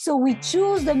So we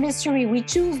choose the mystery, we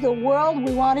choose the world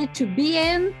we wanted to be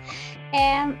in,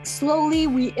 and slowly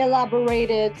we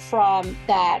elaborated from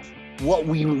that.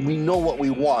 We know what we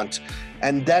want.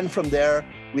 And then from there,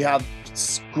 we have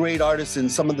great artists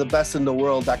and some of the best in the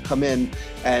world that come in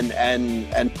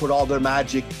and put all their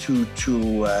magic to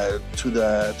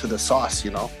the sauce,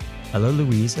 you know. Hello,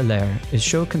 Louise Allaire is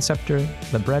show conceptor,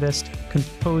 librettist,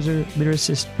 composer,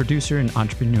 lyricist, producer, and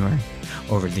entrepreneur.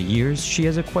 Over the years, she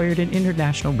has acquired an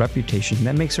international reputation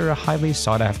that makes her a highly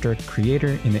sought-after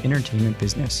creator in the entertainment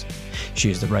business.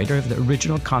 She is the writer of the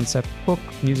original concept, book,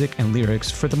 music, and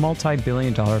lyrics for the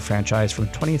multi-billion-dollar franchise from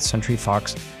 20th Century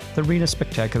Fox, the arena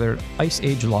spectacular Ice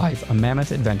Age Live, a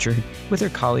mammoth adventure, with her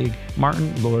colleague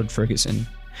Martin Lord Ferguson.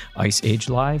 Ice Age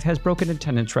Live has broken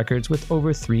attendance records with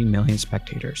over 3 million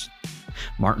spectators.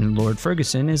 Martin Lord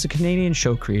Ferguson is a Canadian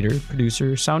show creator,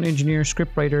 producer, sound engineer,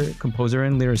 scriptwriter, composer,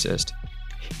 and lyricist.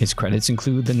 His credits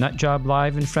include the Nut Job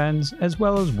Live and Friends, as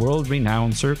well as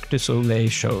world-renowned Cirque du Soleil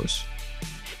shows.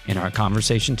 In our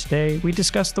conversation today, we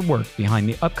discuss the work behind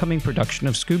the upcoming production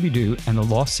of Scooby-Doo and the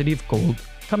Lost City of Gold,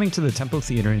 coming to the Temple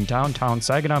Theater in downtown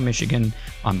Saginaw, Michigan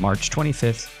on March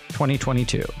 25th,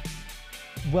 2022.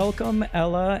 Welcome,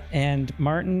 Ella and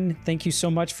Martin. Thank you so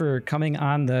much for coming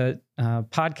on the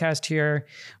podcast here.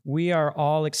 We are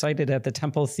all excited at the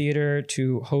Temple Theater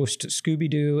to host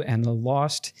Scooby-Doo and the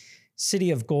Lost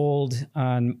City of Gold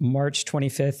on March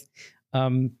 25th.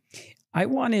 I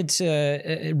wanted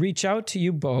to reach out to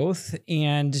you both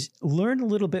and learn a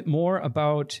little bit more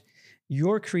about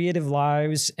your creative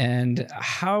lives and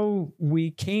how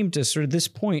we came to sort of this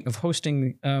point of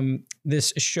hosting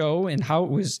this show and how it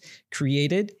was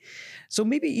created. So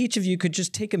maybe each of you could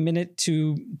just take a minute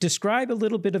to describe a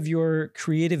little bit of your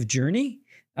creative journey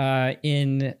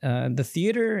in the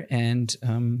theater and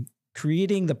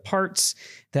creating the parts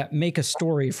that make a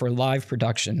story for live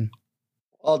production.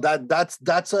 Oh,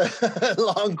 that's a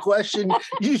long question.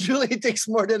 Usually it takes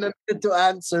more than a minute to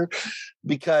answer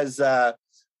because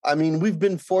we've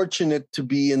been fortunate to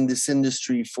be in this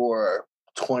industry for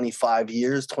 25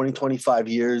 years.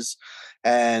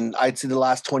 And I'd say the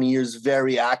last 20 years,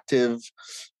 very active.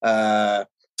 I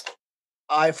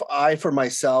for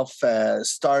myself,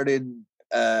 started,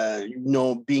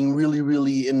 being really,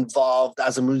 really involved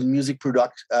as a music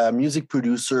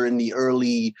producer in the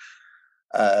early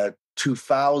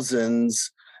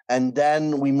 2000s. And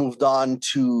then we moved on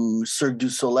to Cirque du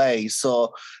Soleil.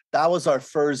 So that was our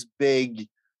first big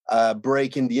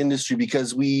break in the industry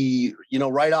because we,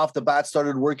 right off the bat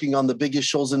started working on the biggest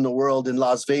shows in the world in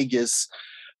Las Vegas.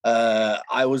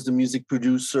 I was the music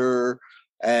producer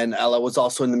and Ella was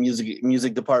also in the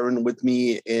music department with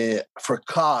me for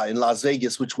Ka in Las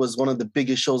Vegas, which was one of the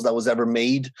biggest shows that was ever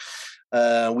made.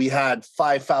 We had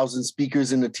 5,000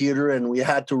 speakers in the theater and we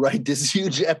had to write this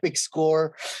huge epic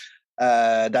score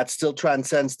that still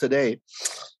transcends today.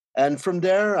 And from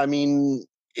there,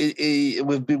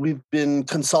 we've been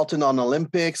consulting on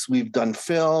Olympics, we've done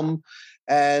film,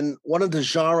 and one of the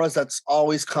genres that's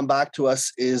always come back to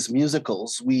us is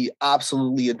musicals. We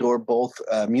absolutely adore both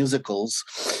musicals,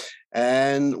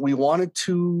 and we wanted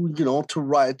to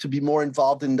be more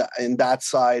involved in that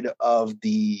side of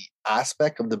the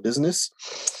aspect of the business,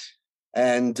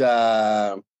 and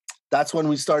that's when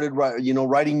we started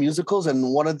writing musicals.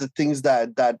 And one of the things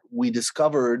that we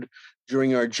discovered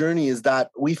during our journey is that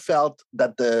we felt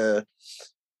that the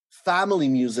family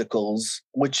musicals,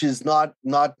 which is not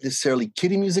necessarily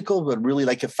kiddie musical, but really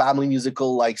like a family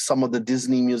musical, like some of the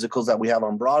Disney musicals that we have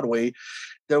on Broadway,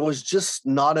 there was just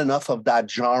not enough of that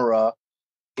genre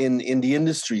in the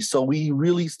industry. So we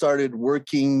really started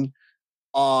working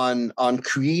on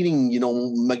creating,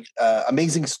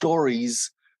 amazing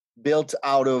stories built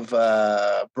out of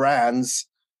brands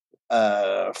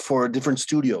for different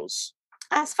studios.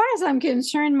 As far as I'm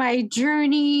concerned, my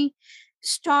journey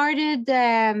started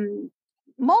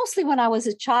mostly when I was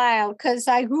a child because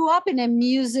I grew up in a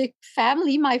music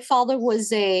family. My father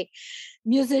was a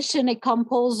musician, a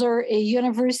composer, a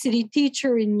university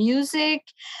teacher in music.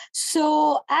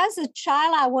 So as a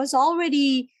child, I was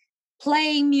already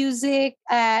playing music,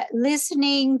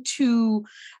 listening to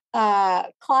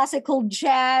classical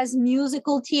jazz,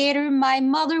 musical theater. My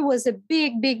mother was a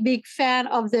big fan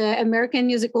of the American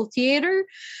musical theater.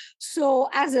 So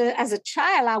as a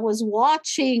child, I was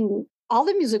watching all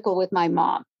the musical with my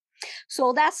mom.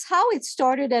 So that's how it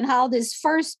started and how this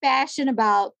first passion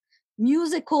about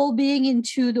musical, being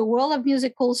into the world of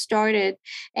musicals started.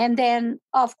 And then,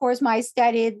 of course, my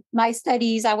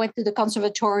studies, I went to the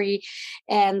conservatory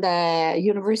and the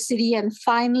university. And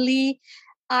finally,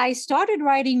 I started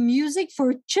writing music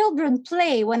for children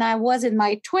play when I was in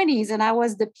my 20s, and I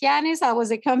was the pianist. I was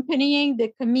accompanying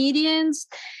the comedians,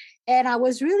 and I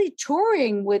was really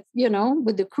touring with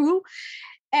the crew.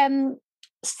 And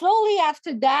slowly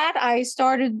after that, I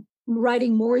started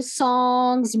writing more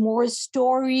songs, more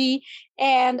story.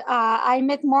 And I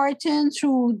met Martin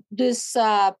through this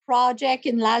project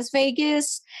in Las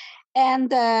Vegas.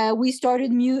 And we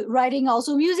started writing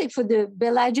also music for the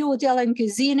Bellagio Hotel and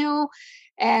Casino.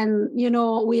 And,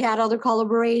 we had other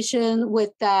collaboration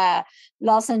with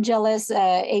Los Angeles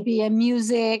ABM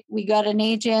Music. We got an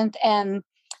agent, and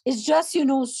it's just,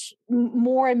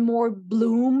 more and more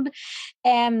bloomed.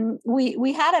 And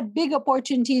we had a big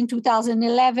opportunity in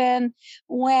 2011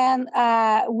 when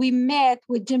we met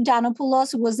with Jim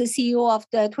Danopoulos, who was the CEO of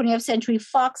the 20th Century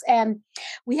Fox. And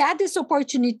we had this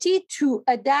opportunity to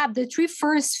adapt the three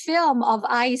first film of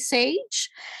Ice Age.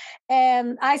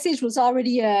 And Ice Age was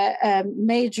already a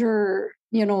major,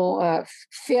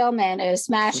 film and a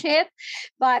smash hit.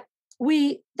 But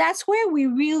that's where we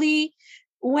really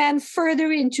went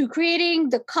further into creating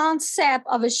the concept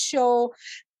of a show,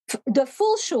 the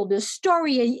full show, the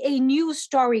story, a new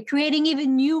story, creating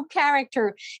even new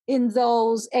character in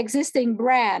those existing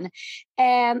brand,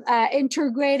 and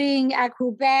integrating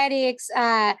acrobatics,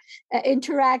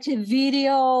 interactive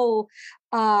video.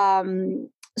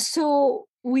 So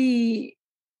we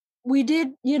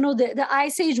did, the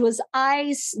Ice Age was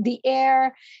ice, the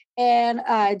air, and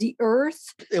the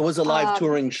earth. It was a live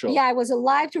touring show. Yeah, it was a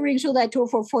live touring show that toured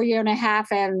for 4 years and a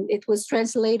half, and it was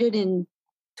translated in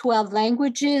 12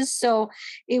 languages. So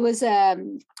it was a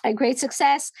great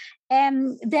success.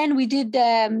 And then we did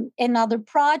another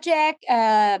project,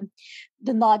 The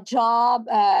Nut Job,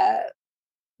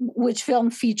 which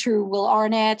film featured Will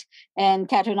Arnett and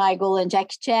Katherine Heigl and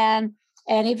Jackie Chan.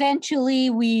 And eventually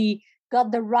we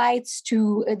got the rights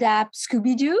to adapt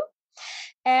Scooby-Doo.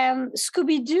 And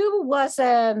Scooby-Doo was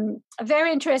a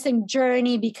very interesting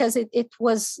journey because it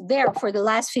was there for the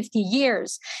last 50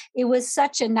 years. It was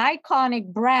such an iconic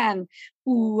brand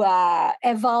who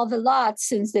evolved a lot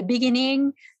since the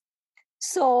beginning.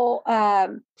 So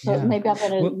maybe I'm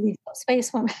going to leave some space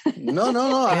for me. No.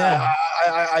 Yeah.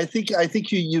 I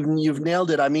think you've nailed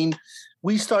it. I mean,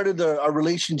 we started a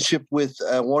relationship with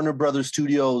Warner Brothers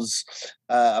Studios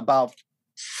about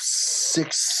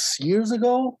 6 years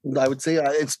ago. I would say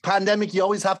it's pandemic. You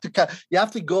always have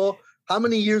to go. How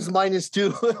many years minus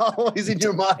 2? Always in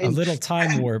your mind. A little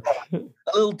time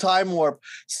warp.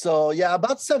 So yeah,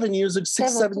 about 7 years ago,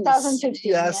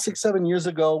 2015. Yeah, 6-7 years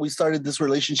ago, we started this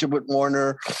relationship with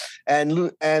Warner,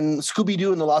 and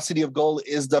Scooby-Doo and the Lost City of Gold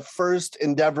is the first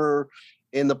endeavor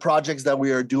in the projects that we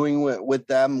are doing with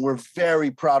them. We're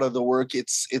very proud of the work.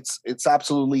 It's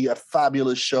absolutely a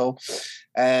fabulous show.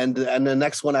 And the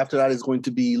next one after that is going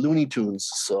to be Looney Tunes.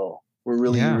 So we're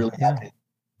really happy.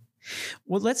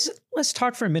 Well, let's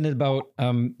talk for a minute about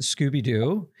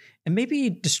Scooby-Doo, and maybe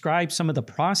describe some of the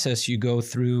process you go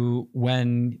through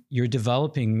when you're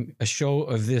developing a show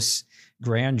of this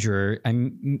grandeur. I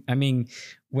mean,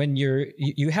 when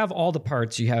you have all the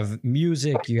parts, you have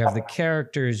music, you have the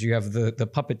characters, you have the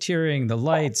puppeteering, the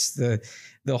lights,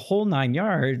 the whole 9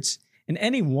 yards, and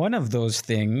any one of those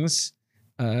things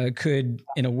could,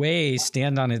 in a way,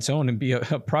 stand on its own and be a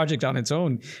project on its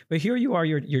own. But here you are,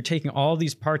 you're taking all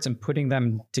these parts and putting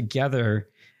them together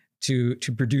to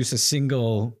produce a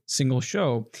single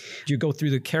show. Do you go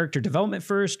through the character development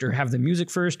first, or have the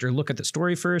music first, or look at the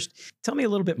story first? Tell me a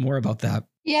little bit more about that.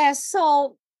 Yeah,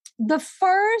 so the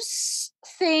first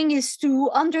thing is to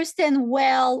understand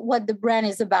well what the brand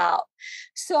is about.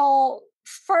 So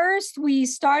first, we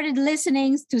started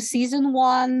listening to season 1,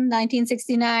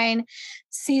 1969,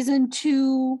 season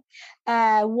 2,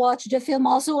 watch the film,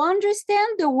 also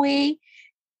understand the way,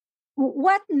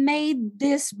 what made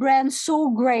this brand so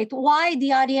great, why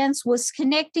the audience was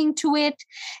connecting to it,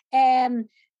 and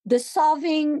the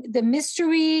solving the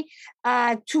mystery,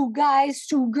 2 guys,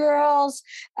 2 girls,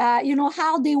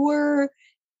 how they were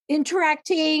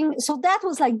interacting. So that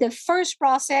was like the first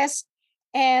process.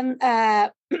 And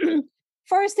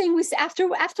first thing was after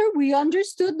we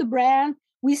understood the brand,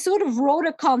 we sort of wrote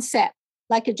a concept,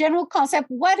 like a general concept.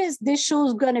 What is this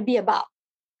show going to be about?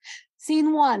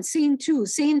 Scene 1, scene 2,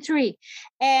 scene 3.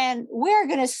 And we're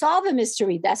going to solve a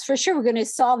mystery. That's for sure. We're going to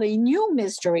solve a new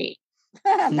mystery.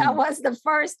 That was the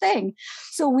first thing.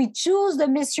 So we choose the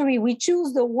mystery. We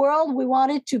choose the world we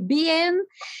wanted to be in.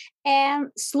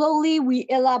 And slowly we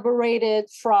elaborated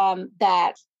from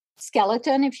that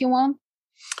skeleton, if you want.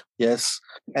 Yes.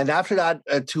 And after that,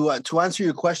 to answer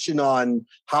your question on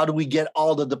how do we get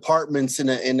all the departments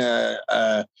in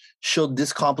a show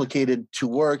this complicated to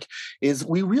work, is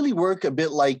we really work a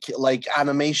bit like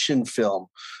animation film.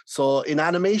 So in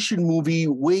animation movie,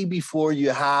 way before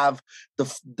you have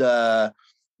the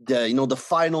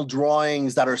final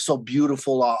drawings that are so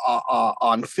beautiful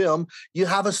on film, you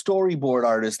have a storyboard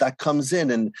artist that comes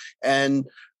in, and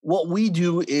what we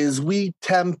do is we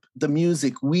temp the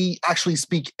music. We actually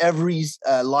speak every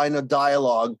line of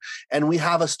dialogue, and we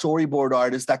have a storyboard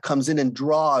artist that comes in and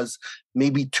draws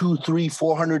maybe 200, 300,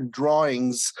 400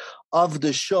 drawings of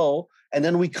the show. And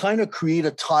then we kind of create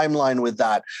a timeline with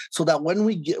that, so that when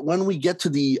we get to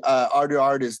the other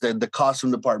artists, the costume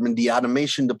department, the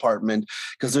animation department,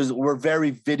 because we're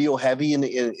very video heavy in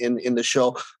the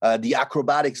show, the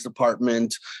acrobatics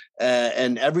department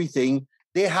and everything.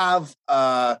 They have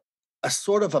a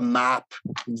sort of a map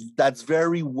that's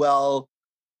very well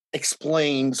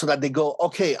explained, so that they go,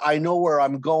 okay, I know where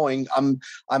I'm going. I'm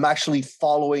actually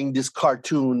following this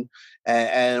cartoon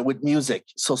and with music.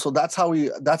 So that's how we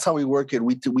work it.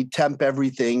 We temp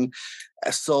everything.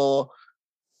 So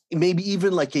maybe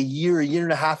even like a year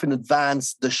and a half in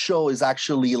advance, the show is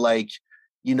actually like,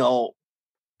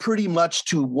 pretty much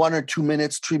to 1 or 2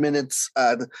 minutes, 3 minutes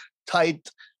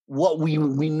tight. What we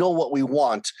know what we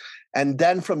want, and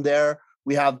then from there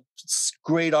we have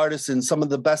great artists and some of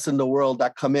the best in the world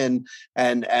that come in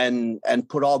and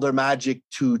put all their magic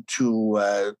to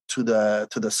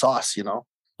the sauce.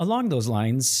 Along those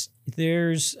lines,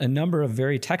 there's a number of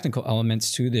very technical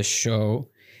elements to this show,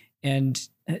 and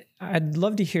I'd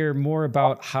love to hear more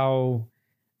about how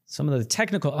some of the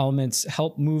technical elements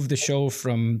help move the show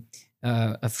from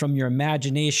your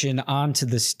imagination onto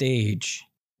the stage.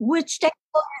 Which technical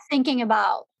are you thinking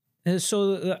about?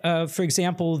 So, for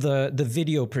example, the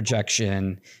video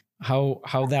projection,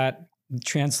 how that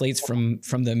translates from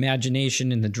the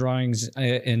imagination and the drawings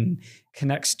and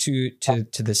connects to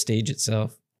the stage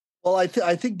itself. Well, I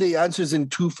think the answer is in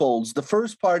twofolds. The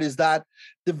first part is that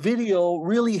the video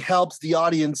really helps the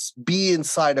audience be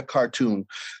inside a cartoon.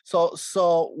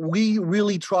 So we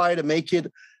really try to make it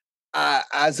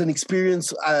as an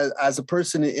experience, as a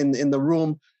person in the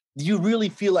room. You really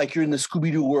feel like you're in the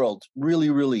Scooby-Doo world, really,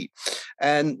 really.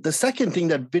 And the second thing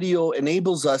that video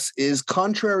enables us is,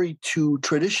 contrary to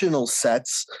traditional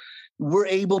sets, we're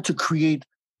able to create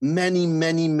many,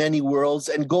 many, many worlds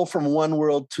and go from one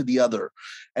world to the other.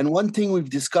 And one thing we've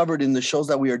discovered in the shows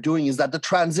that we are doing is that the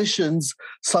transitions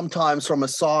sometimes from a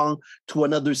song to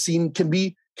another scene can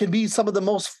be some of the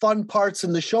most fun parts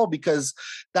in the show, because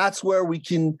that's where we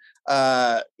can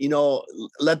let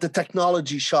the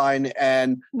technology shine,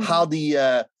 and how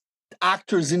the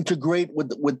actors integrate with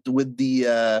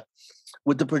the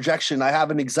projection. I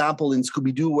have an example in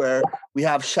Scooby-Doo where we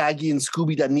have Shaggy and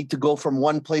Scooby that need to go from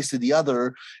one place to the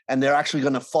other, and they're actually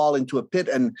going to fall into a pit,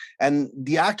 and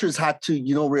the actors had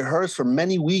to rehearse for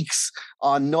many weeks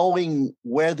on knowing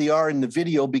where they are in the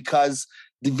video, because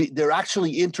they're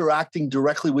actually interacting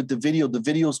directly with the video. The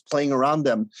video's playing around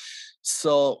them.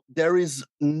 So there is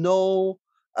no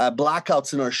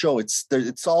blackouts in our show.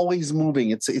 It's always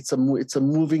moving. It's a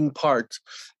moving part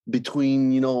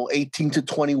between 18 to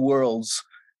 20 worlds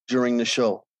during the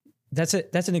show. That's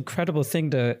an incredible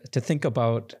thing to think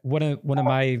about. One of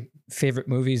my favorite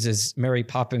movies is Mary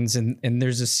Poppins, and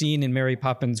there's a scene in Mary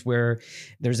Poppins where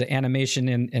there's an animation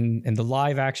and the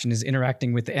live action is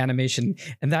interacting with the animation,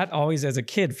 and that always as a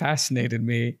kid fascinated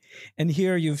me. And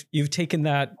here you've taken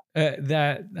that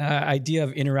idea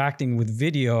of interacting with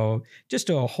video just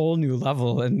to a whole new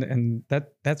level, and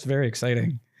that's very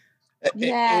exciting.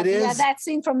 Yeah, that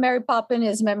scene from Mary Poppins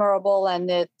is memorable, and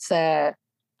it's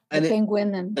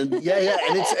penguin and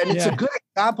it's a good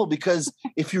example, because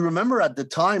if you remember at the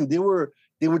time they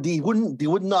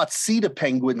would not see the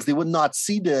penguins, they would not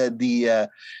see the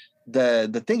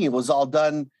thing. It was all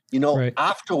done right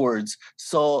afterwards.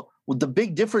 So the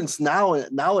big difference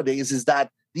nowadays is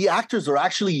that the actors are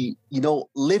actually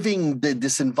living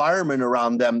this environment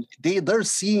around them. They're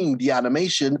seeing the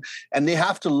animation, and they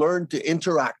have to learn to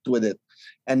interact with it,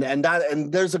 and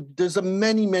there's a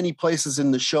many places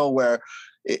in the show where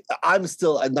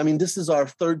this is our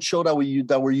third show that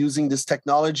we're using this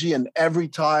technology, and every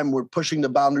time we're pushing the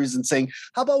boundaries and saying,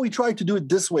 how about we try to do it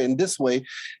this way and this way?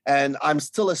 And I'm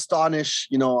still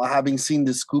astonished, having seen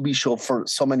the Scooby show for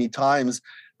so many times,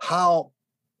 how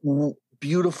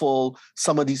beautiful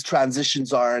some of these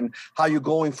transitions are, and how you're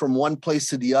going from one place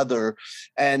to the other.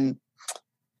 And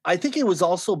I think it was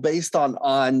also based on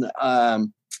the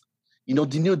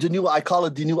new I call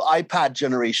it the new iPad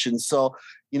generation. So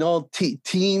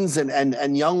teens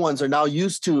and young ones are now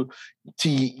used to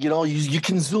you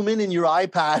can zoom in your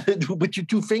iPad with your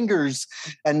two fingers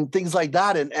and things like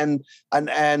that. And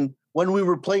when we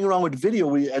were playing around with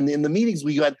video, and in the meetings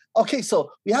we went, okay, so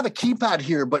we have a keypad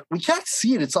here, but we can't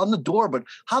see it. It's on the door. But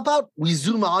how about we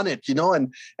zoom on it,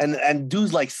 and do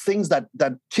like things that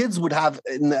kids would have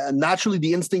naturally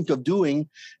the instinct of doing.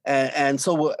 And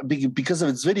so because of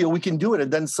its video, we can do it.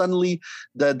 And then suddenly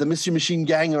the Mystery Machine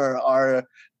Gang are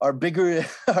bigger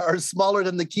are smaller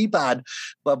than the keypad,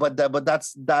 but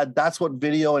that's what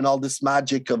video and all this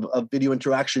magic of video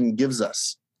interaction gives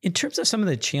us. In terms of some of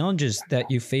the challenges that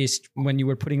you faced when you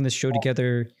were putting this show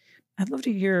together, I'd love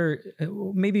to hear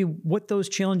maybe what those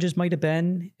challenges might have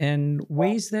been and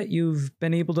ways that you've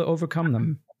been able to overcome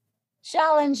them.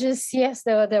 Challenges, yes,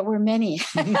 there were many.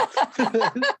 From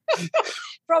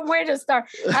where to start?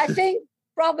 I think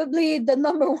probably the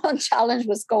number one challenge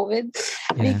was COVID,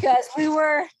 because we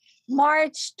were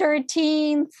March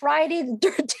 13, Friday the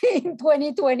 13th,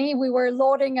 2020, we were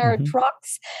loading our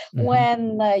trucks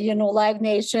when, Live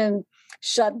Nation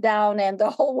shut down and the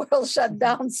whole world shut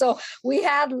down. So we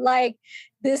had like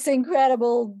this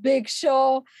incredible big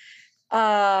show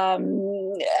about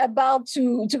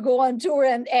to go on tour,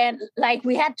 and like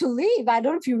we had to leave. I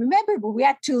don't know if you remember, but we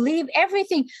had to leave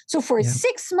everything. So for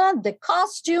 6 months, the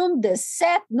costume, the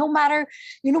set, no matter,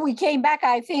 we came back,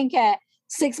 I think,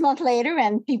 6 months later,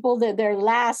 and people, their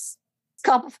last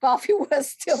cup of coffee was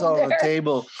still there on the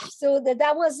table. So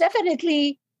that was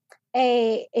definitely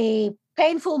a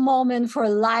painful moment for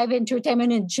live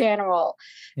entertainment in general.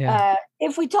 Yeah.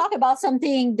 If we talk about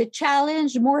something, the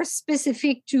challenge more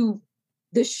specific to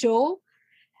the show,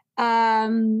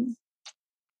 getting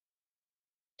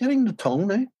the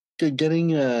tone, eh?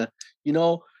 Getting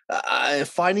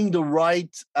finding the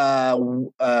right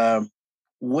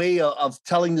way of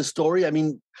telling the story. I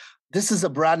mean, this is a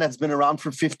brand that's been around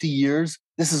for 50 years.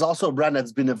 This is also a brand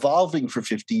that's been evolving for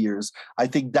 50 years. I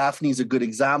think Daphne is a good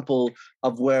example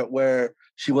of where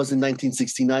she was in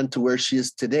 1969 to where she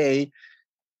is today.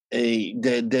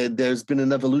 There's been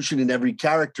an evolution in every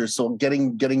character. So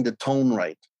getting the tone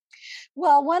right.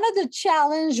 Well, one of the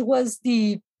challenge was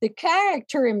the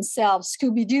character himself,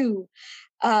 Scooby-Doo.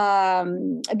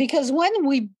 Because when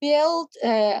we built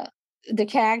the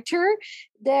character,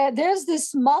 there's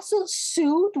this muscle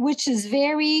suit which is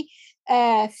very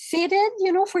fitted,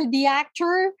 for the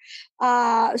actor.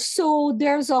 So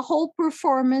there's a whole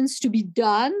performance to be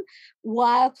done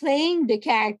while playing the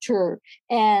character,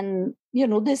 and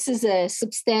this is a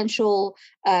substantial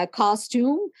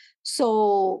costume.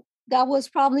 So that was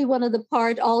probably one of the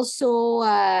part. Also,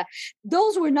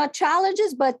 those were not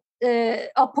challenges, but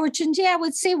opportunity, I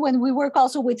would say, when we work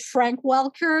also with Frank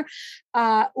Welker,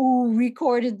 who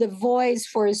recorded the voice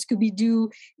for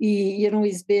Scooby-Doo.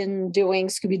 He's been doing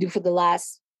Scooby-Doo for the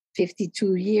last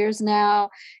 52 years now.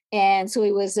 And so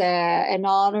it was an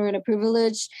honor and a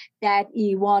privilege that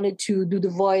he wanted to do the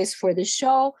voice for the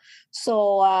show.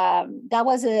 So that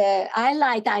was a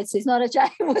highlight, I'd say. It's not a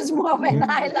challenge, it was more of an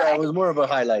highlight. Yeah, it was more of a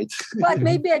highlight. But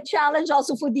maybe a challenge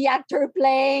also for the actor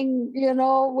playing,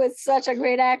 with such a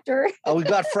great actor. We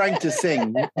got Frank to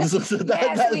sing.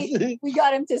 We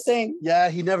got him to sing. Yeah,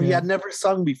 he had never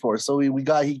sung before. So we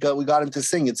got him to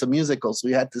sing. It's a musical, so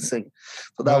we had to sing.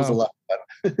 So that was a lot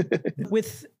of fun.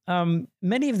 With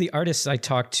many of the artists I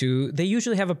talk to, they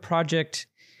usually have a project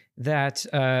that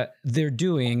they're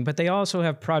doing, but they also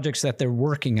have projects that they're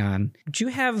working on. Do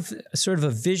you have sort of a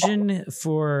vision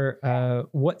for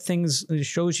what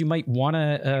shows you might want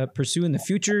to pursue in the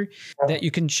future that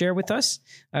you can share with us?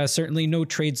 Certainly no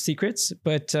trade secrets,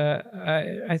 but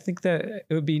I think that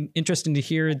it would be interesting to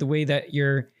hear the way that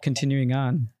you're continuing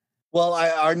on. Well,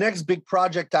 our next big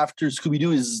project after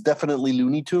Scooby-Doo is definitely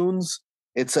Looney Tunes.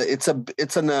 It's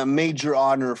a major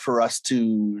honor for us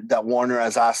that Warner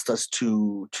has asked us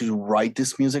to write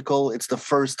this musical. It's the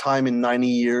first time in 90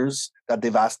 years that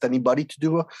they've asked anybody to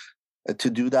do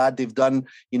that. They've done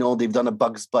a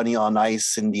Bugs Bunny on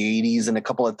Ice in the 80s and a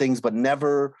couple of things, but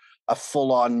never a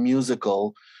full-on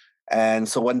musical. And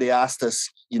so when they asked us,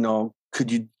 could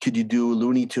you do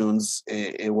Looney Tunes?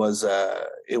 It's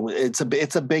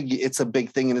a big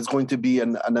thing, and it's going to be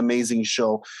an amazing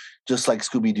show, just like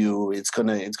Scooby-Doo. It's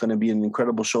gonna be an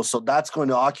incredible show. So that's going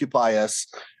to occupy us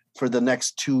for the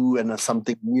next 2 and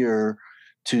something year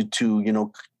to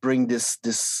bring this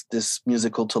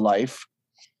musical to life.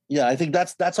 Yeah, I think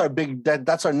that's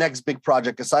our next big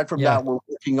project. Aside from that, we're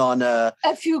working on a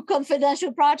few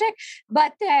confidential projects,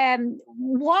 but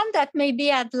one that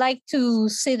maybe I'd like to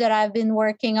say that I've been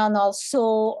working on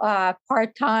also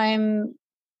part-time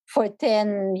for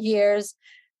 10 years.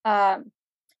 It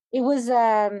was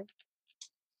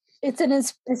It's an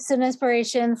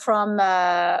inspiration from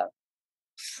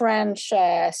French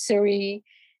series,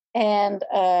 and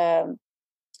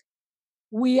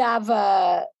we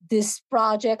have this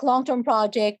long-term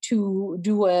project to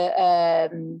do a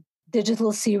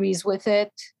digital series with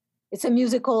it. It's a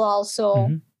musical also.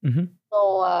 Mm-hmm. Mm-hmm.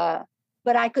 So,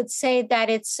 but I could say that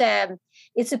it's a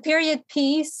period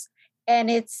piece, and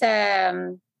it's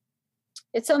something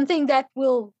that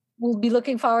we'll be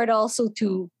looking forward also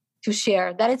to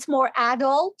share. That it's more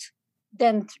adult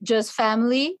than just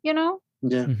family, you know.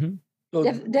 Yeah. Mm-hmm. So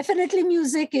Definitely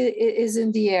music is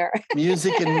in the air.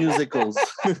 music and musicals.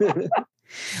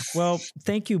 Well,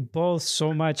 thank you both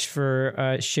so much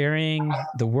for sharing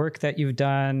the work that you've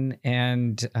done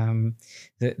and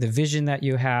the vision that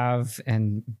you have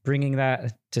and bringing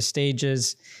that to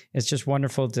stages. It's just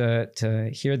wonderful to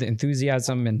hear the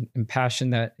enthusiasm and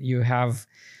passion that you have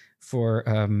for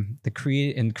the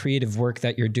creative work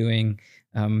that you're doing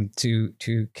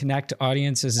to connect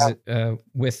audiences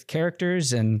with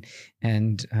characters and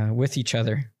with each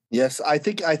other. Yes, I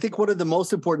think one of the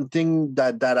most important thing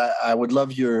that I would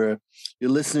love your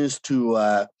listeners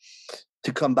to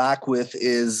come back with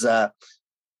is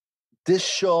this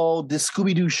show, this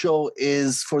Scooby-Doo show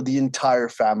is for the entire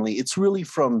family. It's really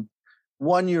from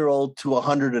 1-year-old to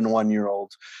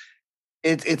 101-year-old.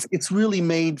 It's really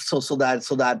made so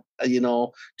that you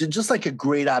know, just like a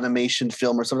great animation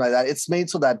film or something like that. It's made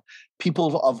so that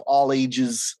people of all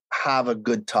ages have a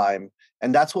good time.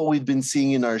 And that's what we've been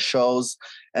seeing in our shows.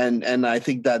 And I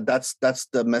think that's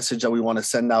the message that we want to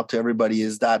send out to everybody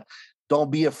is that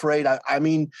don't be afraid. I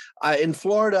mean, in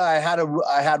Florida, I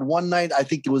had one night, I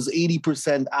think it was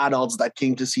 80% adults that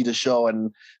came to see the show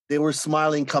and they were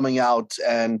smiling coming out.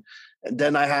 And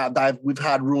then we've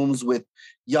had rooms with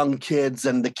young kids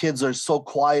and the kids are so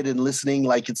quiet and listening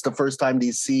like it's the first time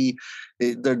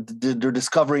they're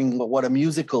discovering what a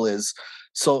musical is.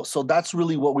 So that's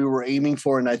really what we were aiming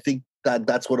for. And I think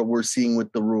that's what we're seeing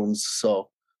with the rooms. So,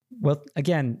 well,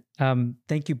 again,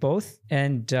 thank you both,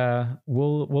 and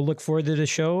we'll look forward to the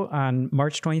show on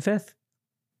March 25th.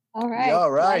 All right. Yeah,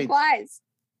 all right. Likewise.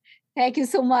 Thank you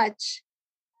so much.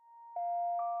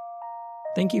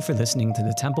 Thank you for listening to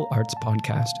the Temple Arts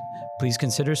Podcast. Please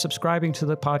consider subscribing to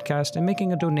the podcast and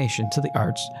making a donation to the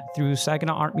arts through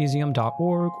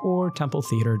SaginawArtMuseum.org or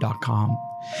TempleTheater.com.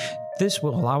 This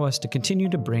will allow us to continue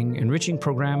to bring enriching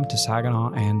program to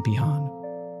Saginaw and beyond.